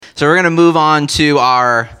So we're going to move on to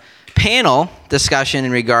our panel discussion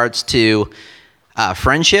in regards to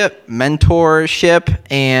friendship, mentorship,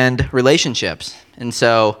 and relationships. And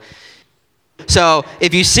so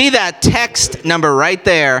if you see that text number right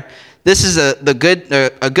there, this is a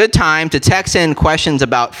good time to text in questions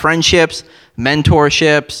about friendships,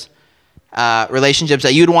 mentorships, relationships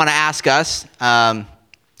that you'd want to ask us.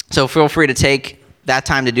 So feel free to take that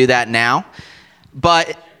time to do that now.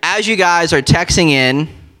 But as you guys are texting in,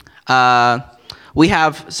 we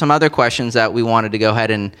have some other questions that we wanted to go ahead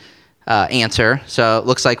and answer. So it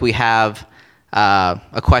looks like we have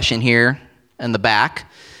a question here in the back.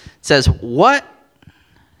 It says, what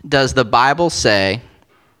does the Bible say?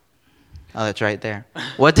 Oh, that's right there.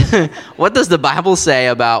 What does the Bible say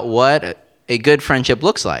about what a good friendship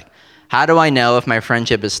looks like? How do I know if my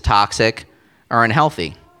friendship is toxic or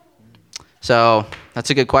unhealthy? So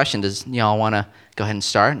that's a good question. Does y'all want to go ahead and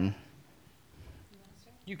start?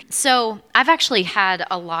 So I've actually had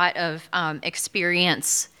a lot of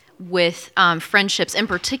experience with friendships, and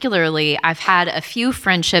particularly I've had a few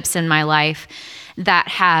friendships in my life that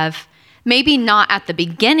have maybe not at the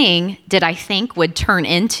beginning did I think would turn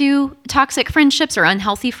into toxic friendships or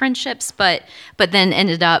unhealthy friendships, but then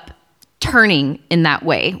ended up turning in that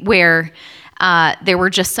way where there were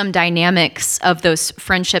just some dynamics of those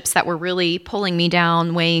friendships that were really pulling me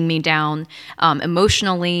down, weighing me down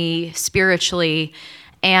emotionally, spiritually,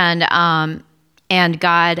 and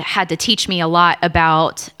God had to teach me a lot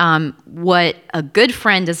about what a good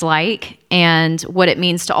friend is like and what it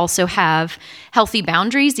means to also have healthy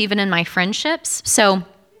boundaries even in my friendships. So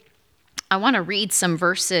I want to read some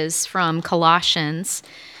verses from Colossians,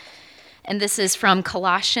 and this is from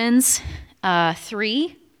Colossians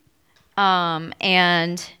 3.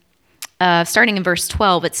 And starting in verse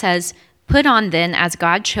 12, it says, "Put on then as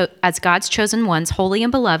God's chosen ones, holy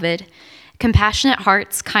and beloved, compassionate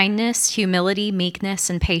hearts, kindness, humility, meekness,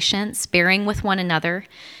 and patience, bearing with one another.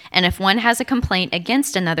 And if one has a complaint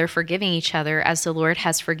against another, forgiving each other as the Lord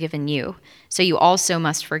has forgiven you. So you also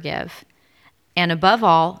must forgive. And above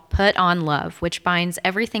all, put on love, which binds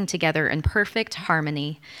everything together in perfect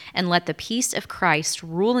harmony. And let the peace of Christ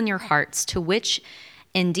rule in your hearts, to which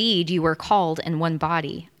indeed you were called in one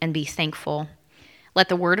body, and be thankful. Let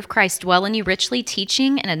the word of Christ dwell in you richly,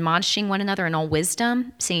 teaching and admonishing one another in all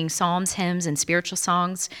wisdom, singing psalms, hymns, and spiritual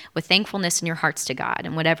songs with thankfulness in your hearts to God.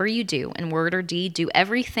 And whatever you do, in word or deed, do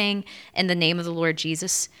everything in the name of the Lord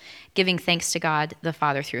Jesus, giving thanks to God the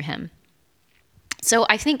Father through him." So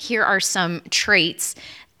I think here are some traits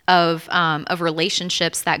of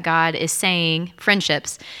relationships that God is saying,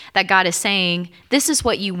 friendships, that God is saying, this is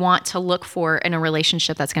what you want to look for in a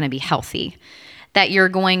relationship that's going to be healthy. That you're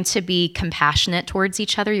going to be compassionate towards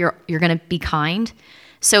each other. You're going to be kind.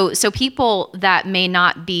 So people that may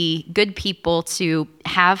not be good people to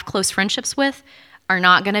have close friendships with are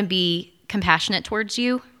not going to be compassionate towards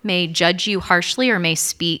you, may judge you harshly, or may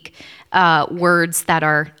speak words that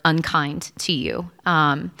are unkind to you.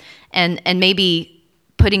 And maybe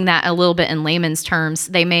putting that a little bit in layman's terms,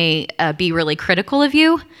 they may be really critical of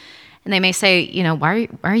you, and they may say, why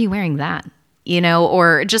are you wearing that?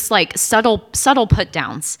 Or just like subtle put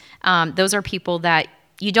downs. Those are people that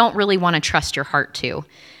you don't really want to trust your heart to.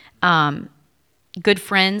 Good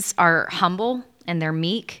friends are humble and they're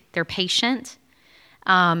meek, they're patient.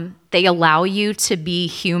 They allow you to be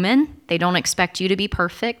human. They don't expect you to be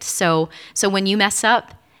perfect. So when you mess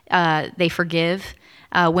up, they forgive.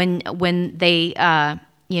 When they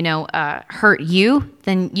hurt you,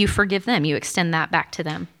 then you forgive them. You extend that back to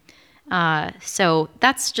them. So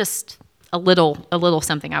that's just a little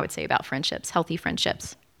something I would say about friendships, healthy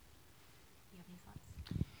friendships.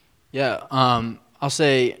 Yeah, I'll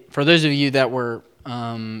say for those of you that were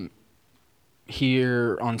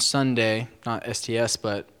here on Sunday, not STS,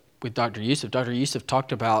 but with Dr. Yusuf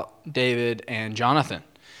talked about David and Jonathan,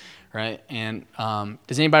 right? And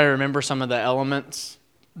does anybody remember some of the elements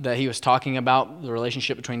that he was talking about, the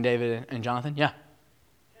relationship between David and Jonathan? Yeah.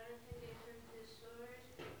 Jonathan gave him his sword.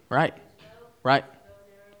 Right. His belt, Right.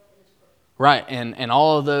 Right, and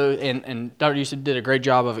all of those, and Dr. Yusuf did a great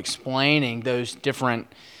job of explaining those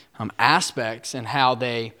different aspects and how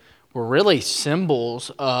they were really symbols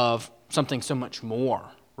of something so much more,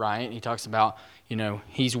 right? He talks about,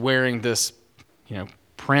 he's wearing this,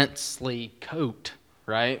 princely coat,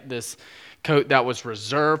 right? This coat that was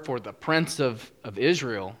reserved for the prince of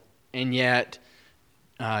Israel, and yet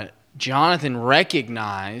Jonathan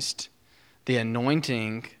recognized the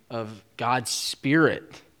anointing of God's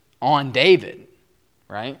Spirit on David,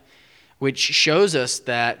 right? Which shows us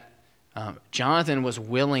that Jonathan was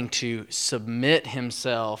willing to submit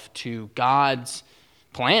himself to God's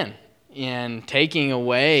plan in taking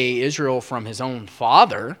away Israel from his own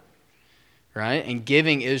father, right, and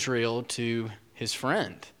giving Israel to his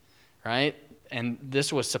friend, right? And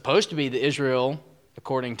this was supposed to be the Israel,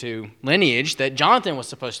 according to lineage, that Jonathan was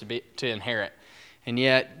supposed to inherit. And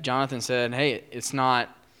yet Jonathan said, hey, it's not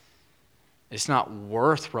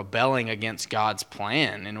worth rebelling against God's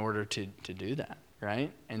plan in order to do that,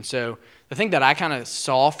 right? And so the thing that I kind of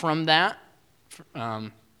saw from that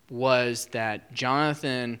was that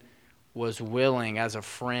Jonathan was willing as a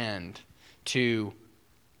friend to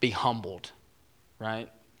be humbled, right?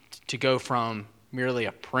 To go from merely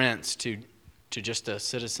a prince to just a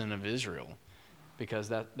citizen of Israel, because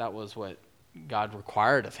that was what God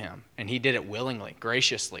required of him. And he did it willingly,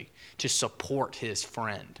 graciously, to support his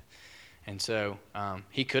friend. And so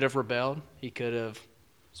he could have rebelled. He could have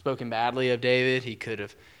spoken badly of David. He could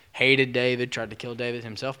have hated David, tried to kill David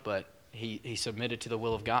himself, but he submitted to the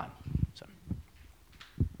will of God. So.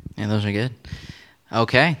 Yeah, those are good.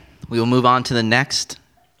 Okay, we will move on to the next.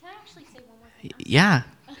 Can I actually say one more thing? Yeah.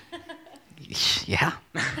 Yeah.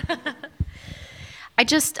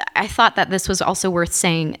 I thought that this was also worth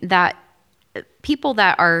saying, that people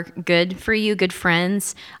that are good for you, good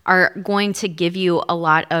friends, are going to give you a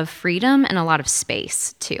lot of freedom and a lot of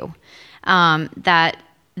space too. That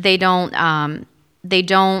they don't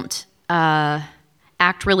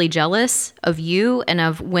act really jealous of you and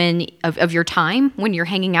of your time when you're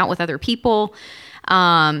hanging out with other people.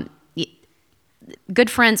 Good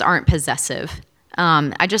friends aren't possessive.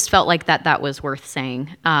 I just felt like that was worth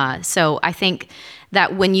saying. So I think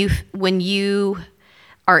that when you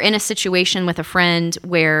are in a situation with a friend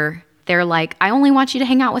where they're like, I only want you to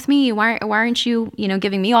hang out with me, why aren't you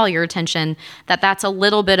giving me all your attention, that's a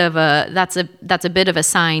little bit of that's a bit of a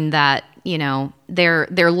sign that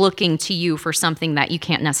they're looking to you for something that you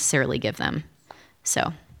can't necessarily give them.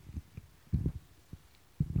 So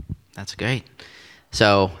That's great.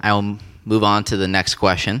 So I will move on to the next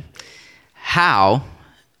question. How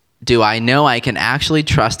do I know I can actually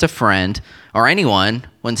trust a friend or anyone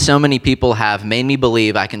when so many people have made me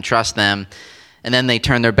believe I can trust them, and then they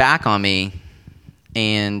turn their back on me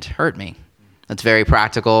and hurt me? That's very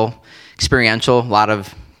practical, experiential. A lot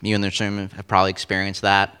of you in this room have probably experienced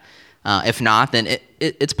that. If not, then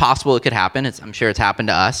it's possible it could happen. I'm sure it's happened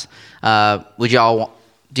to us.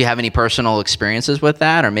 Do you have any personal experiences with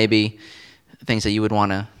that, or maybe things that you would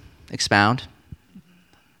want to expound?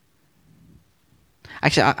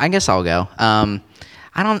 Actually, I guess I'll go.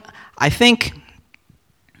 I think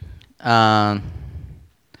a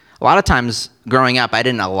lot of times growing up, I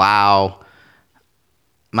didn't allow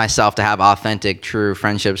myself to have authentic, true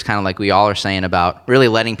friendships, kind of like we all are saying about really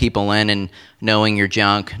letting people in and knowing your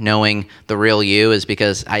junk, knowing the real you, is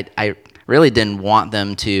because I really didn't want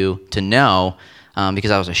them to know,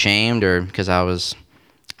 because I was ashamed, or because I was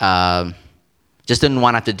just didn't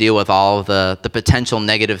want to have to deal with all of the potential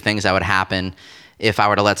negative things that would happen if I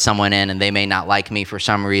were to let someone in and they may not like me for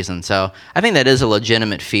some reason. So I think that is a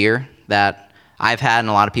legitimate fear that I've had and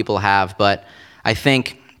a lot of people have. But I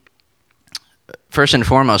think first and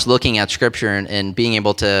foremost, looking at Scripture and being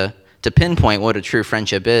able to pinpoint what a true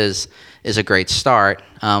friendship is a great start.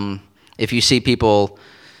 If you see people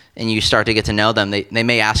and you start to get to know them, they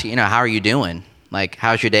may ask you, how are you doing? Like,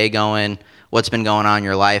 how's your day going? What's been going on in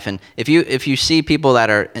your life? And if you see people that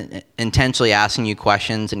are intentionally asking you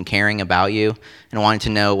questions and caring about you and wanting to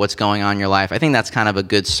know what's going on in your life, I think that's kind of a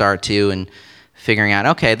good start too, and figuring out,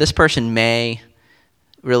 okay, this person may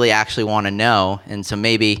really actually want to know, and so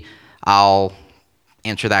maybe I'll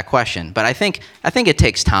answer that question. But I think it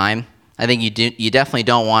takes time. I think you definitely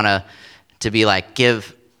don't want to be like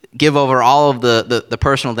give over all of the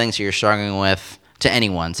personal things that you're struggling with to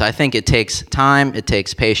anyone. So I think it takes time, it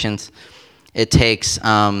takes patience, it takes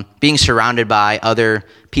being surrounded by other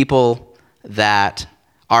people that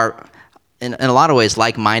are in a lot of ways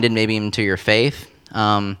like-minded, maybe even to your faith.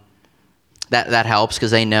 That helps,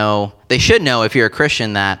 because they should know, if you're a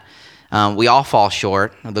Christian, that we all fall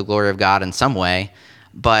short of the glory of God in some way,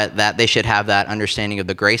 but that they should have that understanding of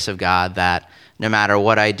the grace of God, that no matter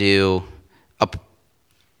what I do,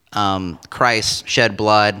 Christ's shed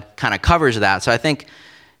blood kind of covers that. So I think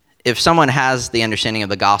if someone has the understanding of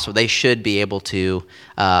the gospel, they should be able to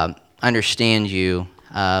understand you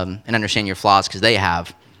and understand your flaws, because they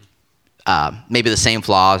have maybe the same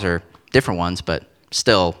flaws or different ones, but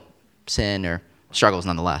still sin or struggles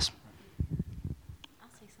nonetheless. I'll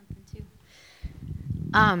say something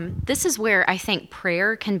too. This is where I think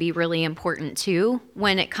prayer can be really important too,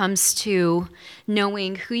 when it comes to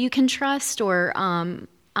knowing who you can trust, or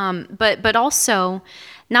but also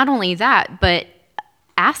not only that, but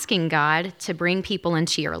asking God to bring people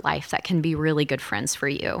into your life that can be really good friends for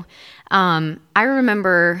you. I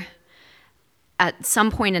remember at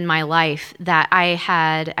some point in my life that I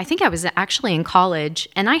think I was actually in college,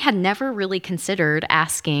 and I had never really considered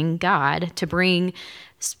asking God to bring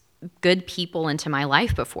good people into my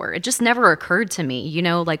life before. It just never occurred to me.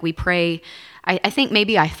 Like we pray. I think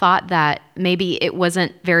maybe I thought that maybe it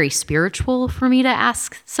wasn't very spiritual for me to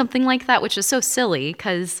ask something like that, which is so silly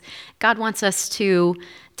because God wants us to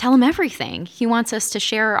tell him everything. He wants us to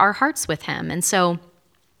share our hearts with him. And so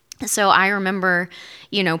I remember,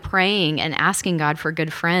 praying and asking God for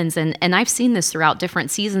good friends. And I've seen this throughout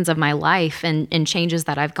different seasons of my life and changes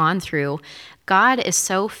that I've gone through. God is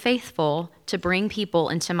so faithful to bring people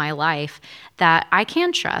into my life that I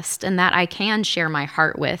can trust and that I can share my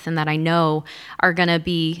heart with and that I know are going to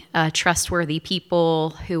be trustworthy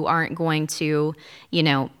people who aren't going to,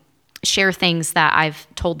 share things that I've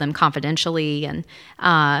told them confidentially. And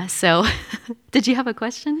so did you have a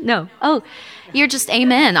question? No. Oh, you're just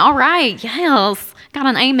amen. All right. Yes. Got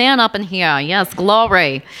an amen up in here. Yes.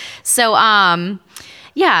 Glory. So,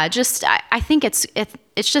 just, I think it's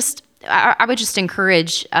just, I would just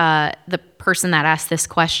encourage the person that asked this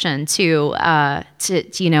question to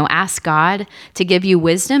ask God to give you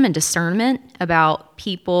wisdom and discernment about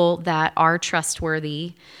people that are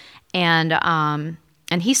trustworthy, and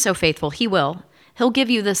he's so faithful. He'll give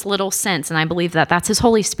you this little sense, and I believe that that's his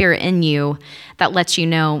Holy Spirit in you that lets you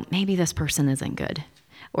know maybe this person isn't good,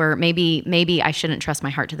 or maybe I shouldn't trust my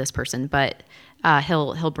heart to this person, but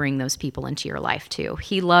he'll bring those people into your life too.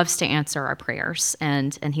 He loves to answer our prayers,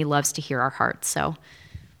 and he loves to hear our hearts. So,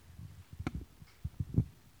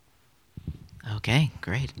 okay,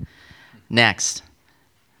 great. Next,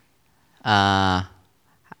 okay,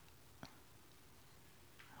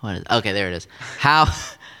 there it is. How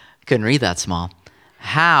couldn't read that small.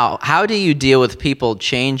 How do you deal with people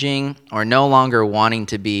changing or no longer wanting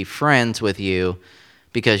to be friends with you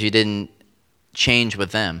because you didn't change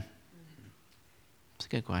with them? It's a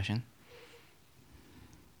good question.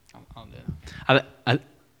 I'll do it.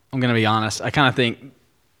 I'm going to be honest. I kind of think,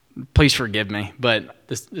 please forgive me, but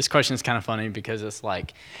this question is kind of funny because it's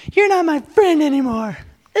like, you're not my friend anymore.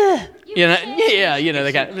 I'm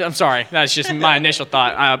sorry. That's just my initial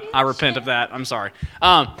thought. I repent of that. I'm sorry.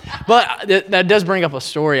 But that does bring up a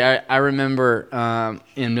story. I remember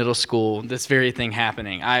in middle school, this very thing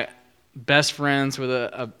happening. Best friends with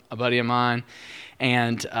a buddy of mine,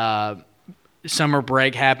 and summer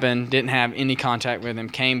break happened, didn't have any contact with him,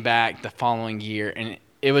 came back the following year, and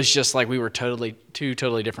it was just like we were two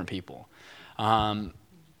totally different people.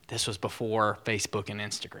 This was before Facebook and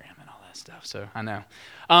Instagram and all that stuff, so I know.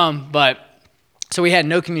 So we had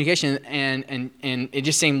no communication, and it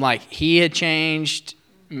just seemed like he had changed,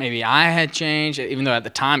 maybe I had changed, even though at the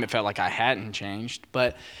time it felt like I hadn't changed.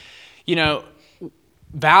 But,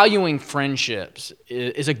 valuing friendships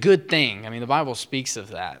is a good thing. I mean, the Bible speaks of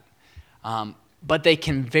that. But they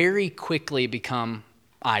can very quickly become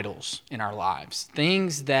idols in our lives.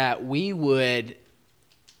 Things that we would,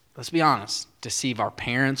 let's be honest, deceive our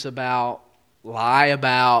parents about, lie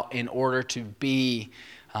about in order to be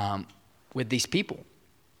with these people.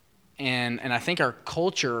 And I think our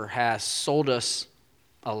culture has sold us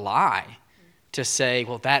a lie to say,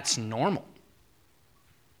 well, that's normal.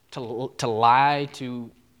 To lie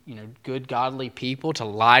to good godly people, to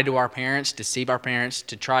lie to our parents, deceive our parents,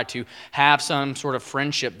 to try to have some sort of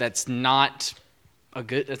friendship that's not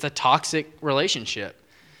it's a toxic relationship.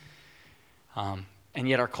 And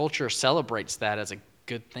yet our culture celebrates that as a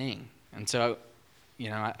good thing. And so,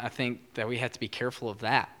 I think that we have to be careful of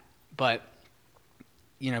that. But,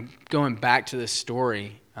 going back to this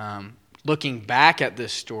story, looking back at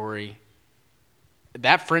this story,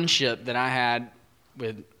 that friendship that I had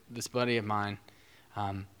with this buddy of mine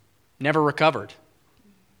never recovered.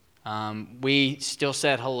 We still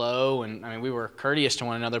said hello, and we were courteous to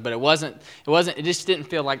one another, but it just didn't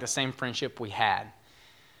feel like the same friendship we had.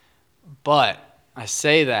 But I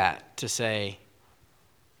say that to say,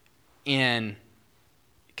 in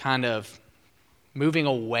kind of moving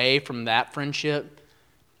away from that friendship,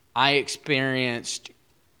 I experienced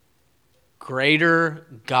greater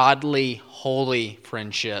godly, holy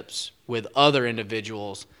friendships with other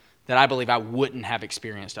individuals that I believe I wouldn't have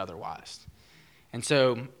experienced otherwise. And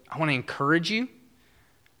so I want to encourage you,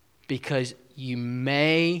 because you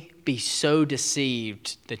may be so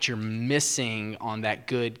deceived that you're missing on that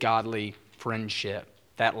good, godly friendship,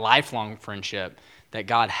 that lifelong friendship that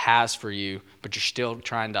God has for you, but you're still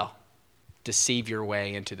trying to deceive your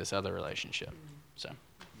way into this other relationship. So,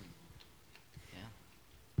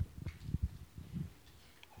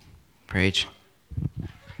 Preach.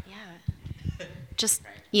 Yeah. just,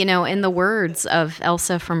 in the words of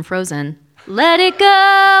Elsa from Frozen, let it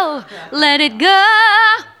go, let it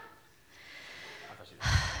go.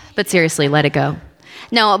 But seriously, let it go.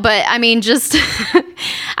 No, but I mean, just,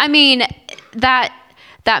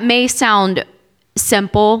 that may sound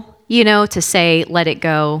simple, to say, let it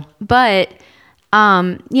go. But,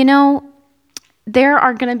 there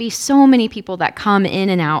are going to be so many people that come in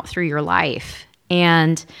and out through your life.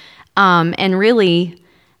 And really,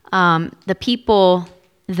 the people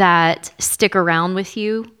that stick around with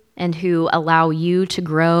you and who allow you to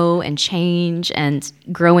grow and change and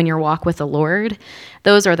grow in your walk with the Lord,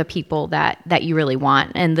 those are the people that you really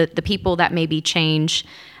want. And the people that maybe change,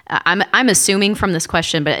 I'm assuming from this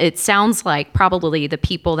question, but it sounds like probably the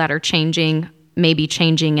people that are changing may be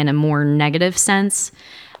changing in a more negative sense.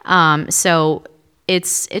 So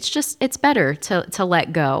it's better to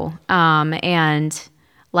let go. And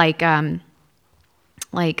like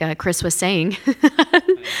Chris was saying,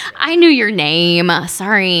 I knew your name.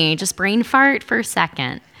 Sorry, just brain fart for a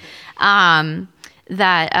second.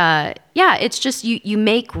 It's just you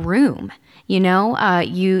make room.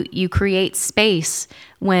 You create space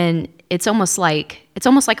when it's almost like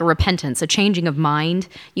a repentance, a changing of mind.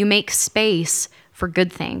 You make space for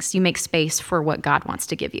good things. You make space for what God wants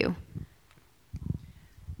to give you.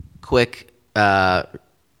 Quick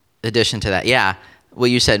addition to that. Yeah. What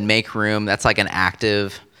you said, make room, that's like an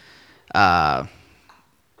active thing.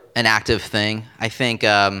 I think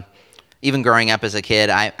even growing up as a kid,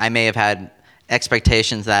 I may have had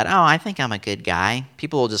expectations that, I think I'm a good guy.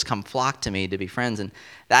 People will just come flock to me to be friends. And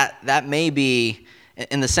that may be,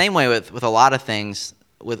 in the same way with a lot of things,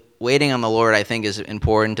 with waiting on the Lord, I think is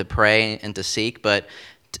important to pray and to seek, but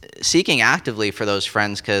seeking actively for those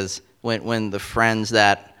friends, because when the friends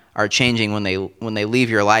that are changing, when they leave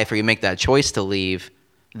your life, or you make that choice to leave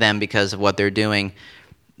them because of what they're doing,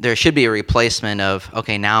 there should be a replacement of,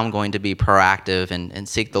 okay, now I'm going to be proactive and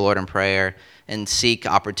seek the Lord in prayer and seek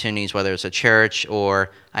opportunities, whether it's a church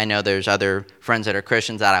or I know there's other friends that are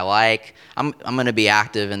Christians that I like. I'm going to be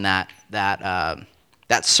active in that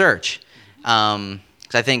search, because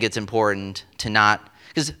I think it's important to not,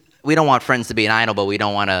 because we don't want friends to be an idol, but we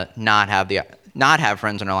don't want to not have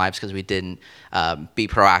friends in our lives because we didn't be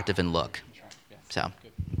proactive and look. So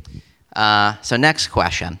next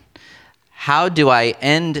question. How do I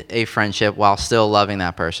end a friendship while still loving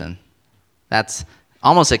that person? That's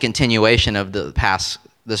almost a continuation of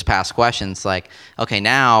this past question. It's like, okay,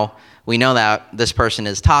 now we know that this person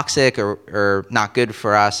is toxic or not good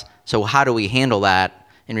for us, so how do we handle that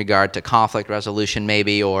in regard to conflict resolution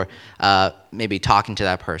maybe, or maybe talking to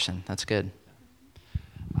that person? That's good.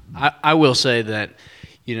 I will say that,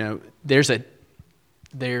 there's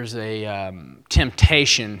a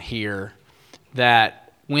temptation here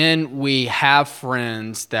that when we have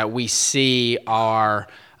friends that we see are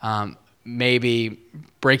maybe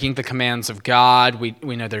breaking the commands of God,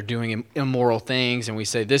 we know they're doing immoral things, and we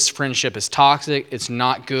say this friendship is toxic, it's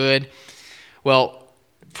not good. Well,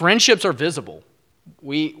 friendships are visible.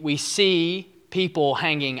 We see people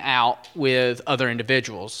hanging out with other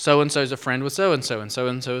individuals. So-and-so is a friend with so-and-so, and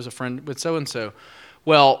so-and-so is a friend with so-and-so.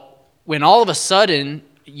 Well, when all of a sudden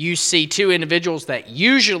you see two individuals that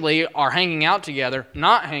usually are hanging out together,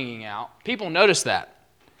 not hanging out, people notice that.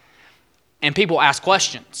 And people ask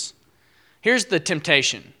questions. Here's the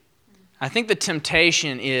temptation. I think the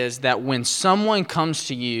temptation is that when someone comes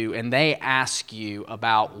to you and they ask you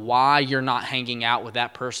about why you're not hanging out with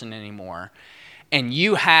that person anymore, and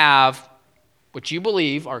you have what you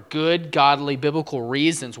believe are good, godly, biblical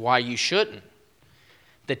reasons why you shouldn't,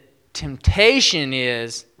 the temptation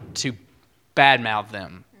is to badmouth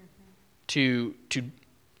them, to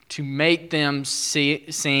make them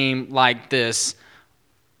seem like this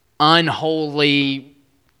unholy,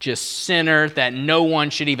 just sinner that no one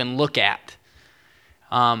should even look at.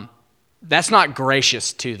 That's not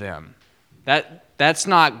gracious to them. That's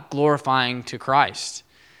not glorifying to Christ.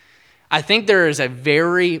 I think there is a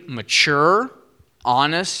very mature,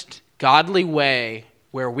 honest, godly way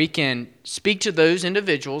where we can speak to those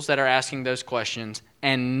individuals that are asking those questions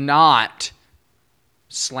and not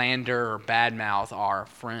slander or badmouth our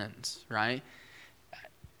friends, right?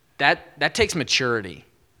 That takes maturity,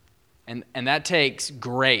 and that takes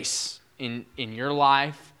grace in your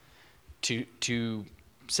life to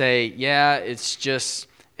say, yeah, it's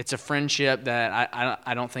a friendship that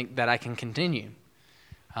I don't think that I can continue,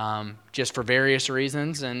 just for various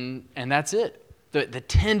reasons, and that's it. The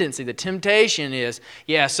tendency, the temptation is,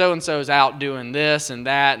 yeah, so-and-so is out doing this and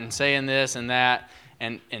that and saying this and that,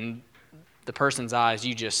 and the person's eyes,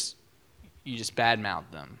 you just badmouth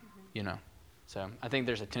them, So I think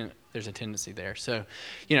there's a tendency there. So,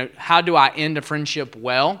 how do I end a friendship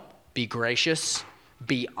well? Be gracious,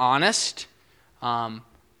 be honest,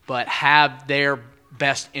 but have their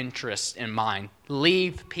best interests in mind.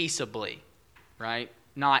 Leave peaceably, right?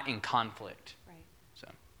 Not in conflict. Right. So.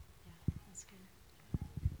 Yeah, that's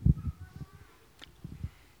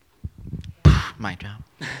good. My job.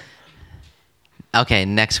 Okay,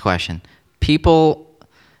 next question. People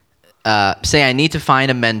say I need to find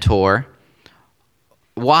a mentor.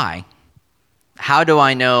 Why? How do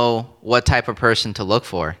I know what type of person to look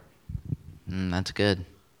for? That's good.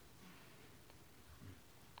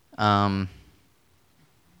 Well,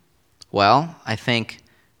 I think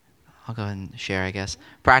I'll go ahead and share, I guess.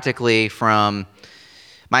 Practically from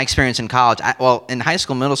my experience in college, in high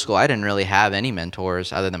school, middle school, I didn't really have any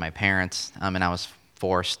mentors other than my parents, and I was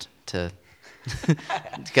forced to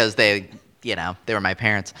because they were my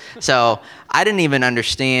parents. So I didn't even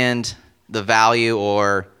understand the value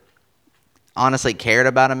or honestly cared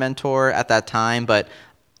about a mentor at that time. But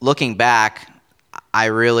looking back, I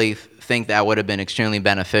really think that would have been extremely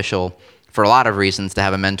beneficial for a lot of reasons to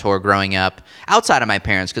have a mentor growing up outside of my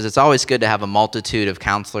parents, because it's always good to have a multitude of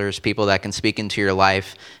counselors, people that can speak into your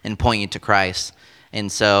life and point you to Christ. And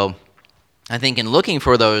so I think in looking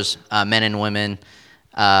for those men and women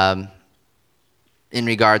in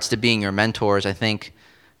regards to being your mentors, I think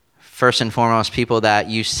first and foremost, people that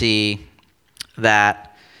you see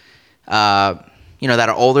that that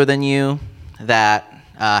are older than you, that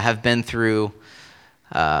have been through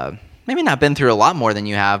maybe not been through a lot more than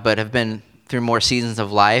you have, but have been through more seasons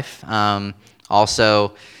of life.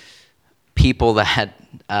 Also, people that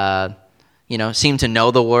seem to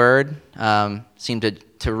know the Word, seem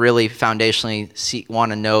to really foundationally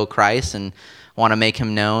want to know Christ and want to make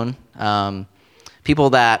Him known. People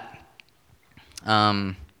that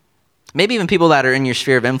maybe even people that are in your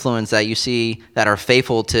sphere of influence that you see that are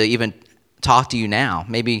faithful to even talk to you now.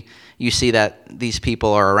 Maybe you see that these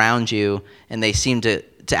people are around you and they seem to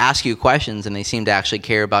ask you questions and they seem to actually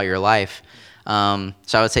care about your life. So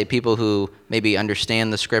I would say people who maybe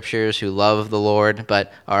understand the scriptures, who love the Lord,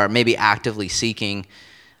 but are maybe actively seeking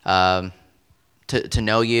to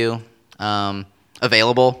know you,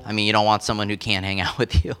 available. I mean, you don't want someone who can't hang out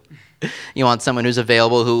with you. You want someone who's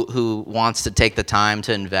available, who wants to take the time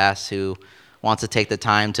to invest, who wants to take the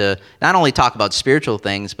time to not only talk about spiritual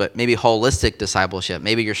things, but maybe holistic discipleship.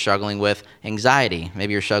 Maybe you're struggling with anxiety.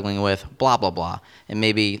 Maybe you're struggling with blah, blah, blah. And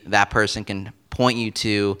maybe that person can point you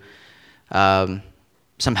to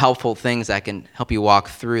some helpful things that can help you walk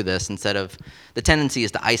through this, instead of the tendency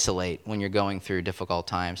is to isolate when you're going through difficult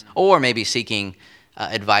times. Or maybe seeking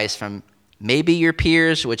advice from maybe your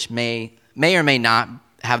peers, which may or may not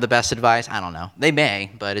have the best advice. I don't know. They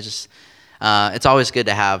may, but it's always good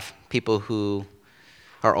to have people who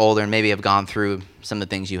are older and maybe have gone through some of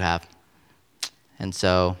the things you have. And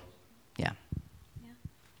so, yeah.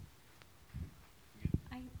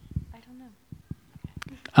 I don't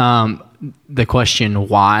know. The question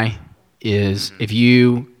why is, if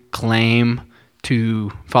you claim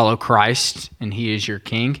to follow Christ and He is your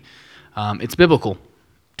King, it's biblical.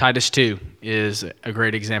 Titus 2 is a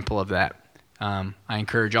great example of that. I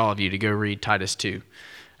encourage all of you to go read Titus 2.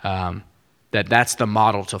 That's the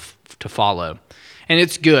model to follow. And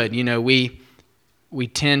it's good. We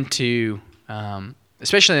tend to,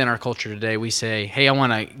 especially in our culture today, we say, hey, I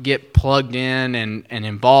want to get plugged in and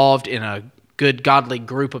involved in a good, godly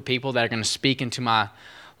group of people that are going to speak into my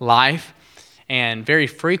life. And very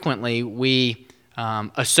frequently, we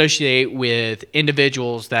associate with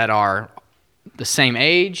individuals that are the same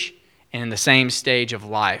age and in the same stage of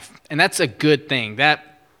life. And that's a good thing. That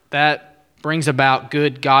brings about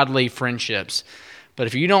good, godly friendships. But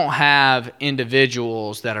if you don't have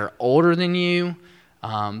individuals that are older than you,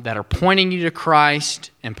 that are pointing you to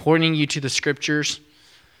Christ and pointing you to the Scriptures,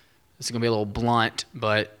 this is going to be a little blunt,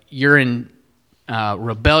 but you're in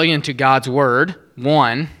rebellion to God's Word,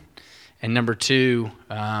 one, and number two,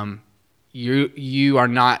 you're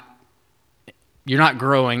not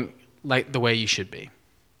growing like the way you should be,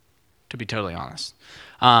 to be totally honest.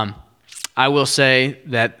 I will say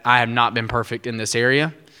that I have not been perfect in this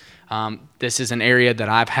area. This is an area that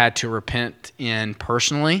I've had to repent in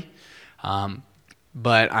personally,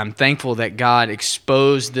 but I'm thankful that God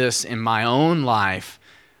exposed this in my own life,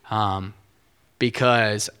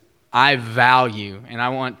 because I value, and I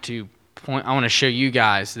want to show you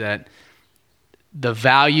guys that the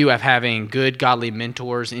value of having good, godly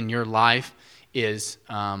mentors in your life is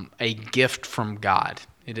a gift from God.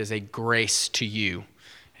 It is a grace to you.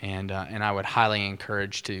 And I would highly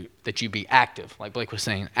encourage that you be active, like Blake was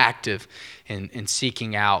saying, active in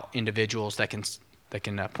seeking out individuals that can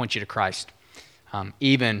point you to Christ.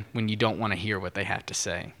 even when you don't want to hear what they have to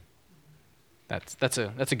say. That's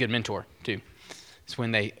a good mentor too. It's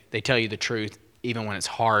when they tell you the truth, even when it's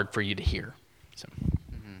hard for you to hear. So.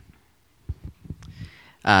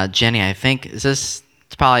 Jenny, I think it's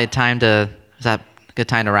probably is that a good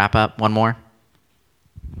time to wrap up? One more.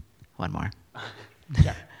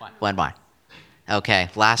 Yeah, fine. One more. Okay,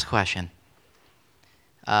 last question.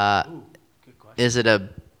 Good question. Is it a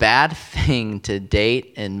bad thing to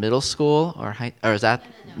date in middle school or high? Or is that?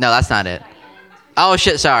 No, that's not it. Oh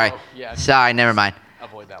shit! Sorry. Yeah. Sorry. Never mind.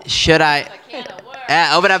 Avoid that one. Should I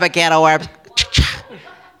open up a can of worms?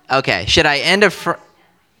 Okay. Should I end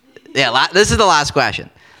this is the last question.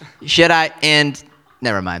 Should I end?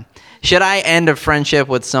 Never mind. Should I end a friendship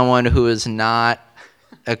with someone who is not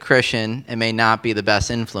a Christian and may not be the best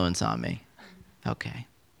influence on me? Okay,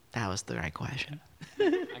 that was the right question. I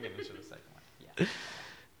can answer the second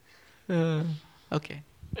one. Yeah. Okay.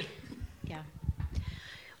 Yeah.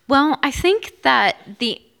 Well, I think that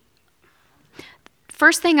the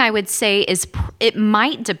first thing I would say is it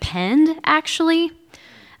might depend, actually.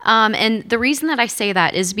 And the reason that I say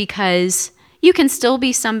that is because you can still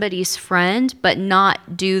be somebody's friend, but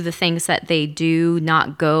not do the things that they do,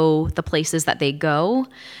 not go the places that they go.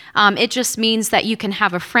 It just means that you can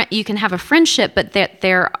have a friendship, but that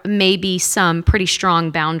there may be some pretty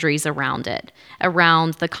strong boundaries around it,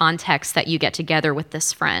 around the context that you get together with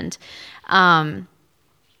this friend. Now,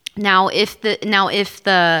 if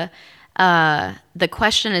the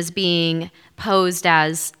question is being posed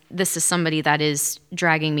as this is somebody that is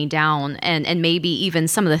dragging me down, and maybe even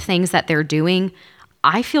some of the things that they're doing,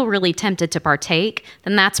 I feel really tempted to partake,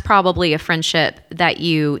 then that's probably a friendship that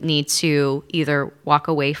you need to either walk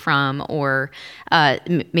away from or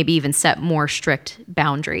maybe even set more strict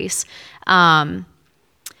boundaries. I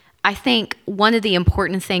think one of the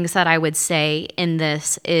important things that I would say in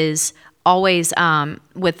this is always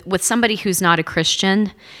with somebody who's not a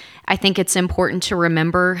Christian, I think it's important to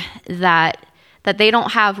remember that they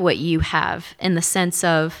don't have what you have, in the sense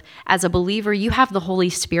of, as a believer, you have the Holy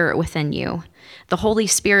Spirit within you. The Holy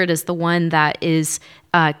Spirit is the one that is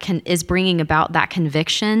bringing about that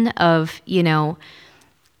conviction of,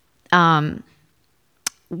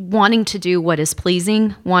 wanting to do what is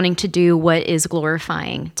pleasing, wanting to do what is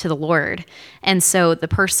glorifying to the Lord. And so the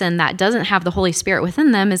person that doesn't have the Holy Spirit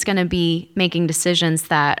within them is going to be making decisions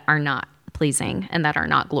that are not pleasing and that are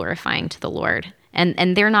not glorifying to the Lord.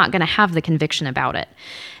 And they're not going to have the conviction about it.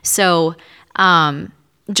 So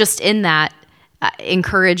just in that,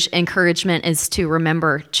 encouragement is to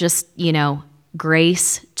remember just,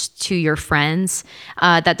 grace to your friends.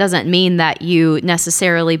 That doesn't mean that you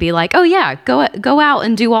necessarily be like, oh yeah, go out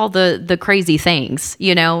and do all the crazy things.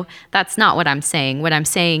 That's not what I'm saying. What I'm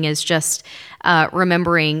saying is just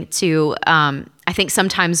remembering to, I think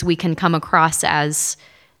sometimes we can come across as,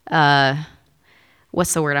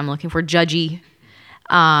 what's the word I'm looking for? Judgy.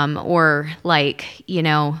 Or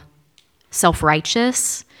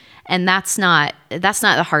self-righteous, and that's not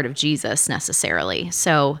the heart of Jesus necessarily.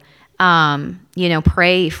 So,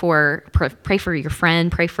 pray for your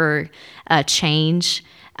friend, pray for change.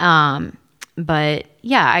 But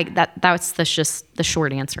yeah, that's just the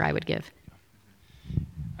short answer I would give.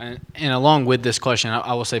 And along with this question,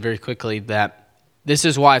 I will say very quickly that this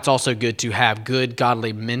is why it's also good to have good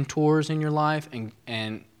godly mentors in your life,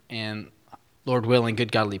 and Lord willing,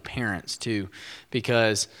 good godly parents too,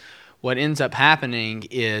 because what ends up happening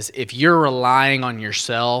is if you're relying on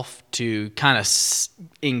yourself to kind of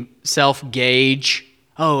self-gauge,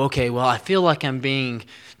 oh, okay, well, I feel like I'm being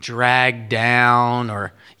dragged down,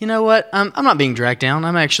 or you know what, I'm not being dragged down,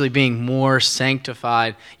 I'm actually being more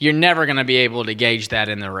sanctified. You're never going to be able to gauge that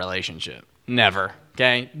in the relationship. Never,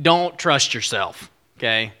 okay? Don't trust yourself,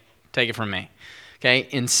 okay? Take it from me, okay?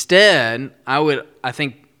 Instead, I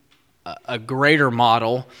think a greater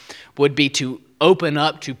model would be to open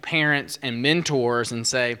up to parents and mentors and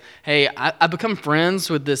say, hey, I become friends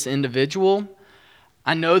with this individual.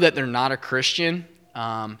 I know that they're not a Christian,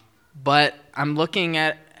 but I'm looking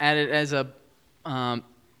at it as a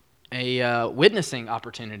witnessing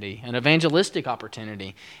opportunity, an evangelistic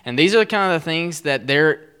opportunity. And these are the kind of things that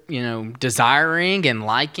they're, desiring and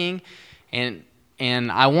liking. And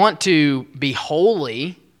I want to be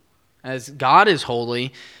holy as God is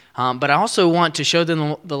holy, but I also want to show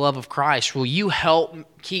them the love of Christ. Will you help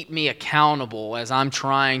keep me accountable as I'm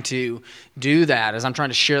trying to do that, as I'm trying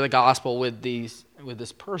to share the gospel with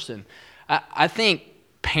this person? I think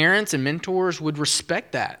parents and mentors would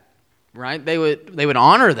respect that, right? They would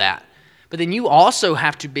honor that. But then you also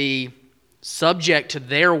have to be subject to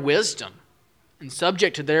their wisdom and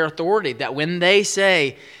subject to their authority, that when they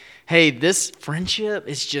say, hey, this friendship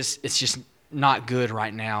is just not good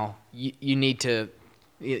right now, you need to,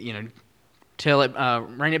 tell it,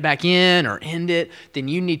 rein it back in or end it, then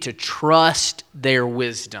you need to trust their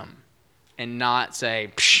wisdom and not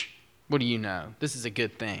say, psh, what do you know? This is a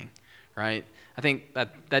good thing, right? I think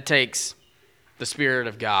that takes the Spirit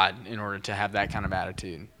of God in order to have that kind of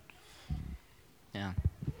attitude. Yeah.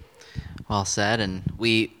 Well said, and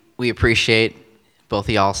we appreciate both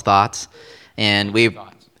of y'all's thoughts, and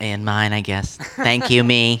and mine, I guess. Thank you,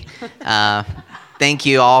 me. Thank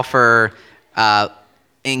you all for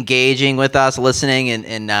engaging with us, listening,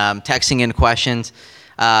 and texting in questions.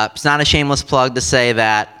 It's not a shameless plug to say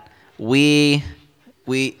that we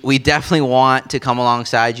definitely want to come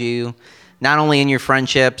alongside you, not only in your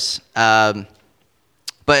friendships, but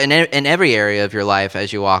in every area of your life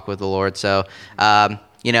as you walk with the Lord. So,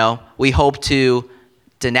 we hope to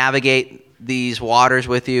navigate these waters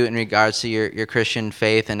with you in regards to your Christian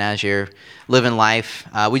faith and as you're living life.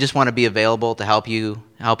 We just want to be available to help you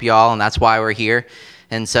all, and that's why we're here.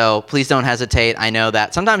 And so please don't hesitate. I know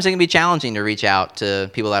that sometimes it can be challenging to reach out to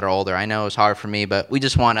people that are older. I know it's hard for me, but we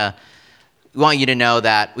just want you to know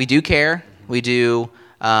that we do care. We do.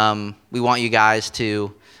 We want you guys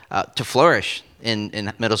to flourish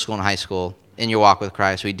in middle school and high school in your walk with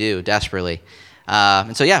Christ. We do desperately.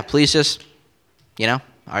 And so please just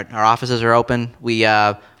our offices are open.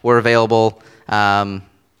 We're available. So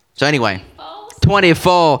anyway,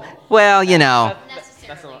 24. Well,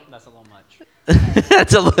 That's a little much.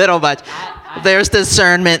 That's a little much. There's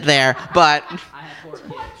discernment there, but I have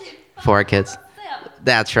 4 kids.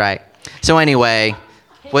 That's right. So anyway,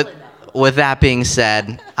 with that being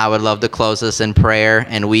said, I would love to close this in prayer,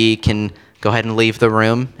 and we can go ahead and leave the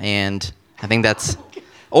room. And I think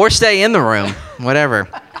or stay in the room, whatever.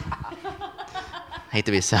 I hate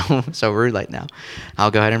to be so rude right now.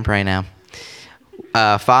 I'll go ahead and pray now.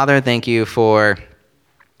 Father, thank you for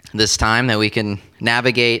this time that we can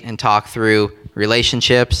navigate and talk through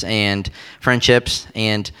relationships and friendships.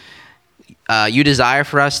 And you desire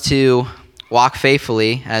for us to walk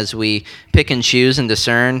faithfully as we pick and choose and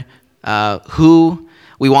discern who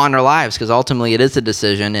we want in our lives, because ultimately it is a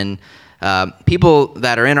decision. And people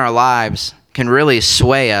that are in our lives can really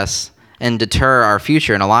sway us and deter our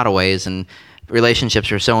future in a lot of ways. And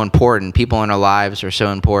relationships are so important. People in our lives are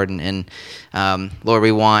so important. And Lord,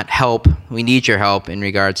 we want help. We need your help in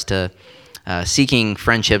regards to seeking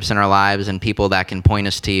friendships in our lives and people that can point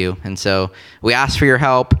us to you. And so we ask for your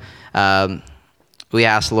help. We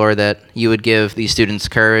ask, Lord, that you would give these students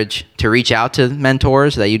courage to reach out to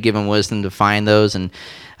mentors, that you'd give them wisdom to find those, and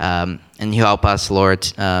you help us, Lord,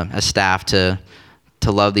 as staff to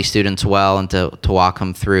love these students well and to walk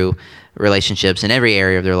them through relationships in every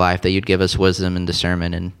area of their life, that you'd give us wisdom and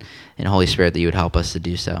discernment, and Holy Spirit, that you would help us to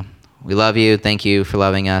do so. We love you. Thank you for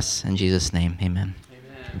loving us. In Jesus' name, amen.